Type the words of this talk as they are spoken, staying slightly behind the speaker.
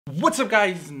What's up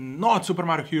guys, not Super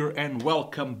Mario here and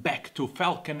welcome back to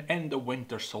Falcon and the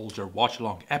Winter Soldier watch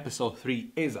along. Episode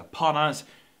 3 is upon us.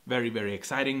 Very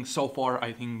exciting. So far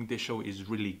I think this show is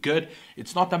really good.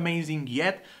 It's not amazing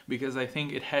yet because I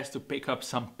think it has to pick up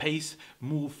some pace,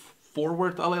 move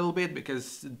forward a little bit,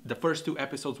 because the first two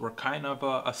episodes were kind of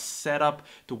a setup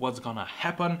to what's gonna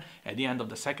happen. At the end of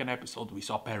the second episode we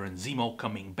saw Baron Zemo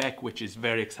coming back, which is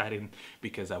very exciting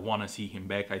because I want to see him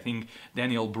back. I think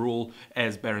Daniel Bruhl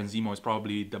as Baron Zemo is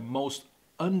probably the most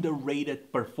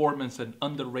underrated performance and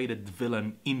underrated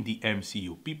villain in the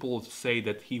MCU. People say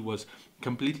that he was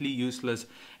completely useless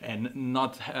and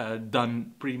not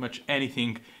done pretty much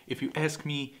anything. If you ask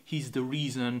me, he's the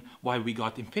reason why we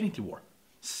got Infinity War.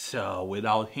 So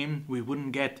without him, we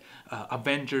wouldn't get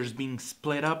Avengers being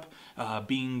split up,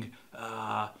 being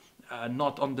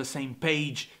not on the same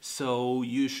page. So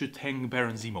you should thank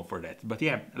Baron Zemo for that. But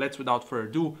yeah, let's without further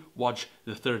ado watch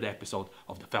the third episode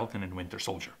of the Falcon and Winter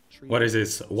Soldier. What is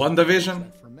this?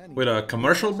 WandaVision with a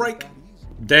commercial break?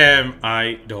 Damn,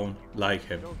 I don't like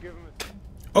him.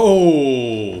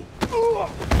 Oh!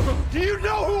 Do you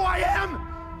know who I am?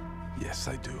 Yes,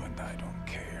 I do, and I don't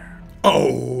care.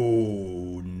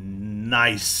 Oh,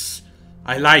 nice.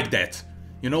 I like that.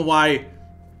 You know why?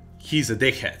 He's a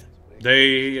dickhead.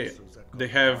 They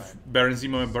have Baron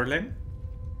Zemo in Berlin?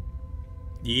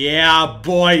 Yeah,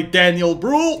 boy, Daniel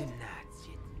Bruhl.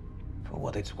 For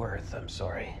what it's worth, I'm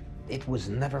sorry. It was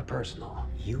never personal.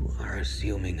 You are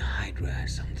assuming Hydra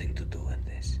has something to do with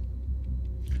this.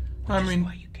 I mean,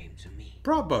 why you came to me.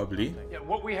 Probably. Yeah,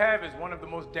 what we have is one of the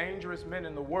most dangerous men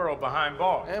in the world behind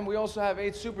bars. And we also have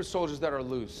 8 super soldiers that are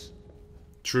loose.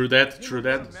 True that.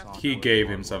 He gave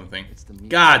him something.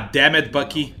 God damn it,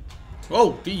 Bucky.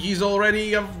 Oh, he's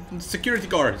already a security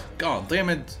guard. God damn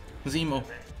it, Zemo.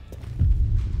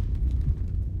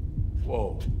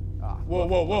 Whoa.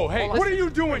 Whoa. Hey, what are you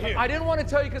doing here? I didn't want to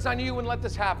tell you because I knew you wouldn't let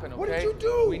this happen, okay? What did you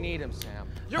do? We need him, Sam.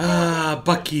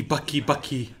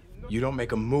 Bucky. You don't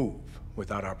make a move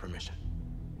without our permission.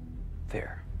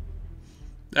 Fair.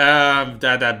 I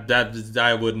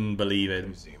wouldn't believe it.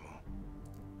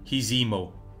 He's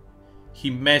emo. He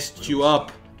messed you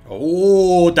up.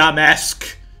 Oh, the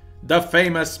mask. The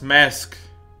famous mask.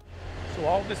 So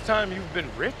all this time you've been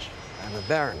rich? I'm a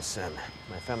baron, Sam.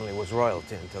 My family was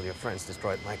royalty until your friends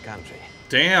destroyed my country.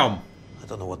 Damn. I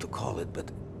don't know what to call it,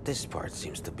 but this part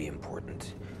seems to be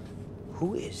important.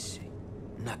 Who is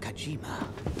Nakajima?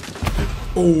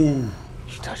 Oh.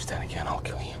 You touch that again, I'll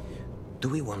kill you. Do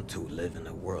we want to live in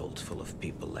a world full of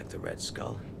people like the Red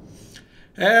Skull?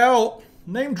 Hell,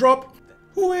 name drop.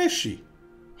 Who is she?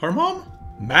 Her mom?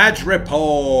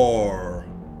 Madripoor.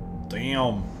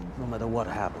 Damn. No matter what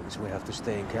happens, we have to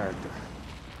stay in character.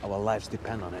 Our lives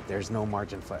depend on it. There's no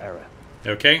margin for error.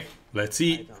 Okay, let's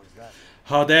see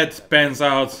how that pans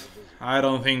out. I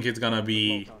don't think it's gonna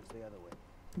be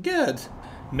good.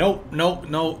 No.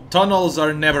 Tunnels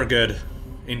are never good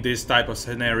in this type of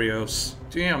scenarios.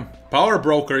 Damn. Power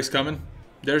Broker is coming.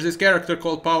 There's this character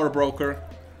called Power Broker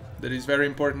that is very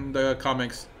important in the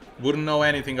comics. Wouldn't know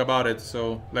anything about it,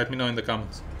 so let me know in the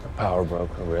comments. A power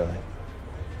broker, really?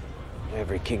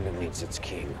 Every kingdom needs its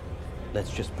king.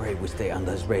 Let's just pray we stay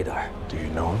under his radar. Do you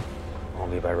know him?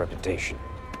 Only by reputation.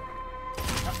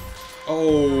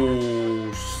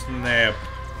 Oh, snap.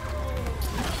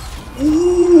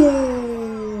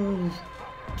 Ooh.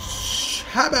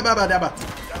 Habababadaba.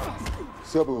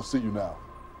 Selby will see you now.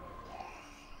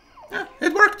 Yeah,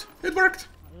 it worked. A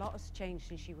lot has changed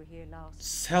since you were here last.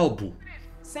 Selbu.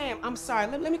 Sam, I'm sorry.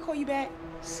 Let me call you back.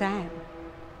 Sam?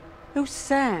 Who's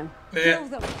Sam? Who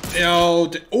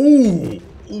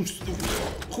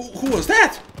was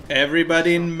that?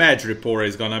 Everybody in Madripoor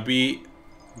is gonna be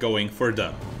going for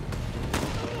them.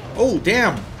 Oh,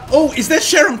 damn. Oh, is that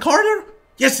Sharon Carter?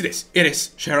 Yes, it is. It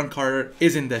is. Sharon Carter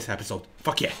is in this episode.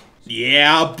 Fuck yeah.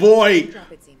 Yeah, boy.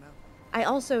 Drop it, Zemo. I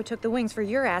also took the wings for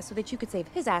your ass so that you could save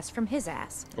his ass from his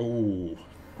ass. Oh.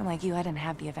 Unlike you, I didn't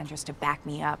have the Avengers to back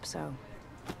me up, so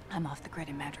I'm off the grid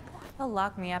in Madripoor. They'll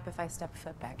lock me up if I step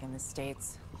foot back in the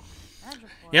States.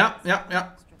 Yeah.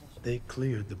 They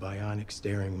cleared the bionic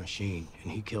staring machine,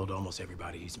 and he killed almost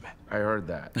everybody he's met. I heard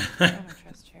that. I don't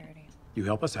trust Charity. You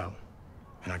help us out,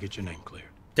 and I'll get your name cleared.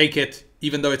 Take it.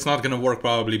 Even though it's not gonna work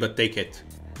probably, but take it.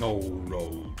 No.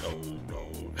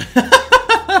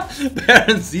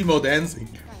 Baron Zemo dancing.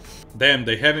 Damn,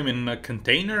 they have him in a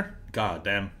container? God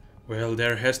damn. Well,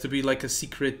 there has to be like a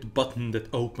secret button that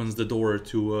opens the door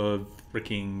to a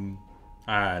freaking,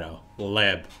 I don't know,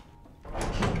 lab.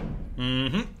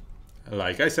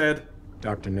 Like I said.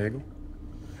 Dr. Nagel?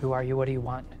 Who are you? What do you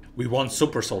want? We want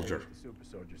Super Soldier. Super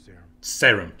Soldier serum.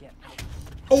 Serum.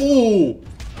 Oh!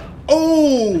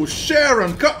 Oh,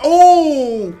 Sharon Car.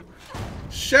 Oh,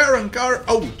 Sharon Car.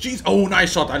 Oh, jeez. Oh,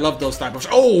 nice shot. I love those type of.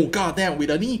 Oh, goddamn, with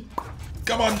a knee.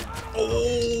 Come on. Oh,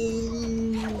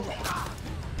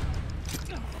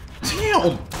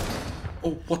 damn.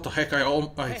 Oh, what the heck?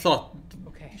 I thought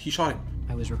he shot him.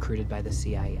 I was recruited by the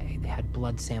CIA. They had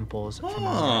blood samples from an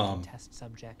American test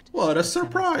subject. What a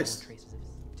surprise!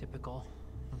 Typical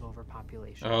of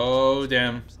overpopulation. Oh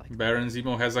damn! Baron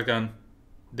Zemo has a gun.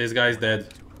 This guy's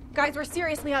dead. Guys, we're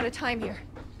seriously out of time here.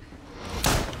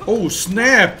 Oh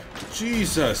snap!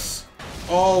 Jesus!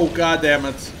 Oh god damn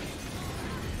it!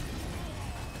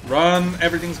 Run!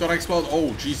 Everything's gonna explode.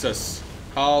 Oh Jesus!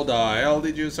 How the hell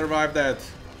did you survive that?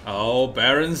 Oh,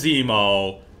 Baron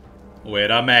Zemo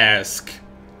with a mask.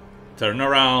 Turn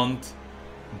around.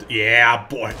 Yeah,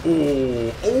 boy.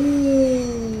 Oh,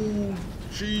 oh,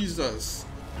 Jesus.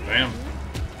 Damn.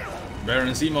 Baron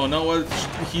Zemo know what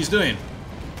he's doing.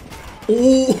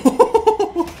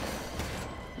 Oh.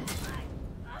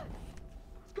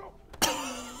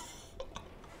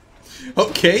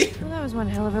 Okay. Well, that was one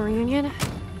hell of a reunion.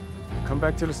 Come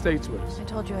back to the States with us. I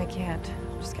told you I can't.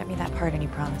 Just get me that pardon you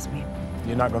promised me.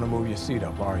 You're not gonna move your seat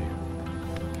up, are you?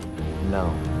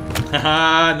 No.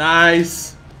 Haha,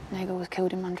 nice. Nago was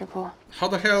killed in Madripoor. How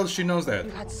the hell she knows that?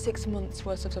 You had 6 months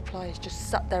worth of supplies just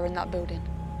sat there in that building.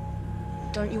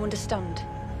 Don't you understand?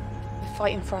 We're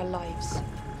fighting for our lives.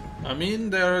 I mean,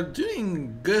 they're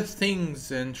doing good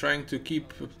things and trying to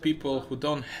keep people who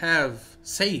don't have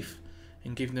safe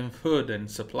and give them food and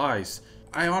supplies.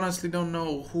 I honestly don't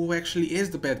know who actually is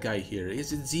the bad guy here.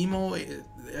 Is it Zemo?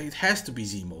 It has to be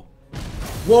Zemo.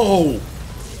 Whoa!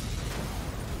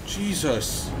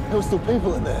 Jesus. There were still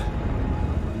people in there.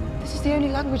 This is the only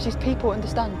language these people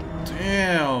understand.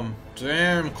 Damn.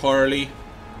 Damn, Carly.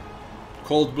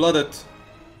 Cold-blooded.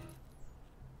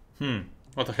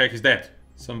 What the heck is that?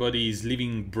 Somebody is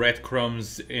leaving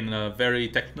breadcrumbs in a very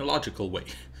technological way.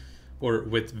 Or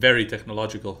with very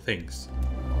technological things.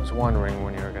 I was wondering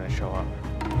when you were gonna show up.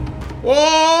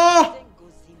 Whoa!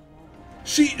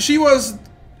 She was...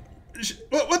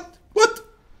 What?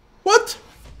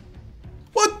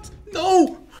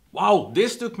 No! Wow,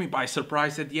 this took me by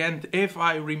surprise at the end. If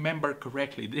I remember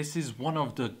correctly, this is one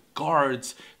of the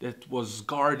guards that was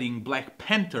guarding Black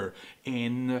Panther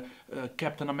in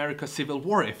Captain America Civil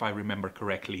War, if I remember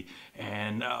correctly.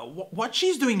 And what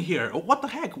she's doing here? What the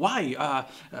heck? Why?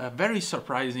 Very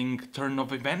surprising turn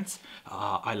of events.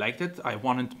 I liked it. I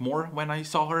wanted more when I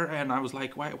saw her, and I was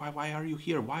like, why are you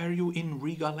here? Why are you in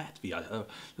Riga, Latvia?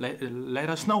 Let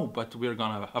us know, but we're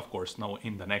gonna, of course, know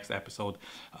in the next episode,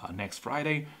 next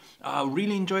Friday.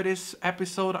 Really enjoyed this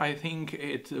episode. I think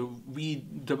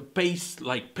the pace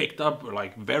picked up,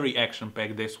 very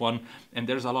action-packed, this one, and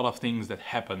there's a lot of things that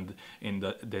happened in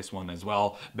this one as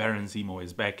well. Baron Zemo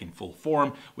is back in full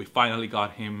form. We finally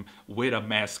got him with a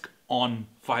mask on,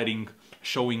 fighting,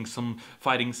 showing some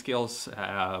fighting skills,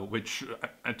 which,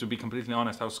 to be completely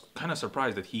honest, I was kind of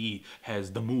surprised that he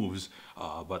has the moves,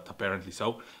 but apparently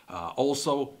so.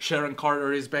 Also, Sharon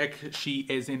Carter is back. She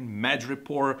is in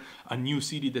Madripoor, a new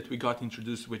city that we got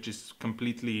introduced, which is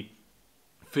completely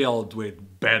filled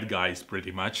with bad guys,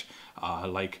 pretty much.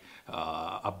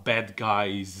 A bad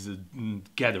guys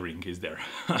gathering is there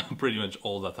pretty much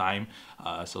all the time.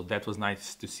 So that was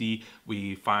nice to see.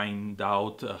 We find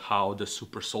out how the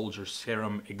super soldier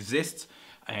serum exists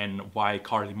and why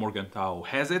Carly Morgenthau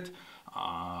has it.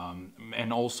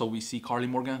 And also we see Carly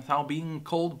Morgenthau being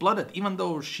cold-blooded. Even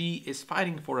though she is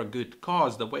fighting for a good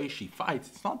cause, the way she fights,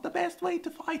 it's not the best way to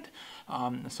fight.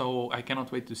 So I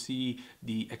cannot wait to see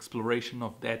the exploration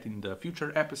of that in the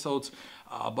future episodes.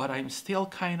 But I'm still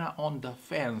kinda on the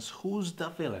fence. Who's the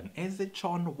villain? Is it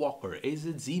John Walker? Is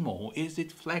it Zemo? Is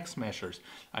it Flag Smashers?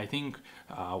 I think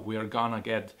we're gonna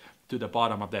get to the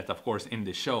bottom of that, of course, in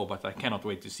the show, but I cannot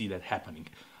wait to see that happening.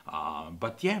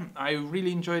 But yeah, I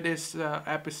really enjoyed this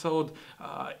episode.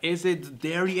 Is it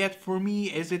there yet for me?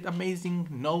 Is it amazing?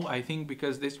 No, I think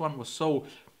because this one was so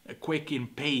quick in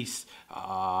pace,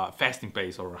 fast in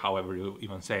pace, or however you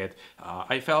even say it,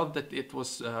 I felt that it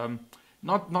was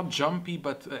not jumpy,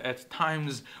 but at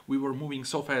times we were moving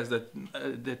so fast that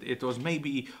it was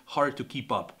maybe hard to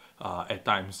keep up at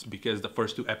times, because the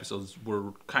first two episodes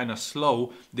were kind of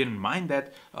slow. Didn't mind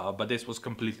that, but this was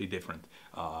completely different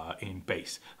in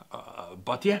pace.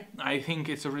 But yeah, I think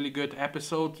it's a really good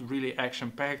episode, really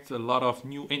action-packed, a lot of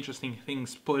new interesting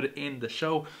things put in the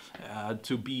show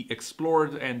to be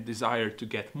explored and desire to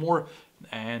get more,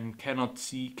 and cannot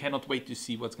wait to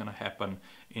see what's gonna happen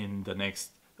in the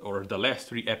next or the last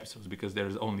 3 episodes, because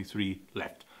there's only 3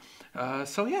 left.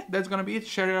 So yeah, that's gonna be it.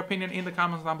 Share your opinion in the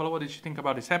comments down below. What did you think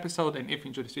about this episode? And if you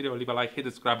enjoyed this video, leave a like, hit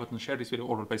the subscribe button, share this video,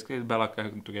 or please click the bell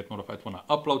icon to get notified when I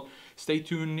upload. Stay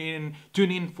tuned in.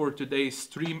 Tune in for today's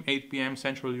stream, 8 p.m.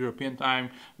 Central European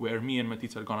Time, where me and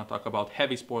Matisse are gonna talk about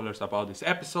heavy spoilers about this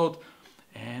episode.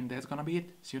 And that's gonna be it.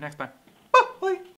 See you next time.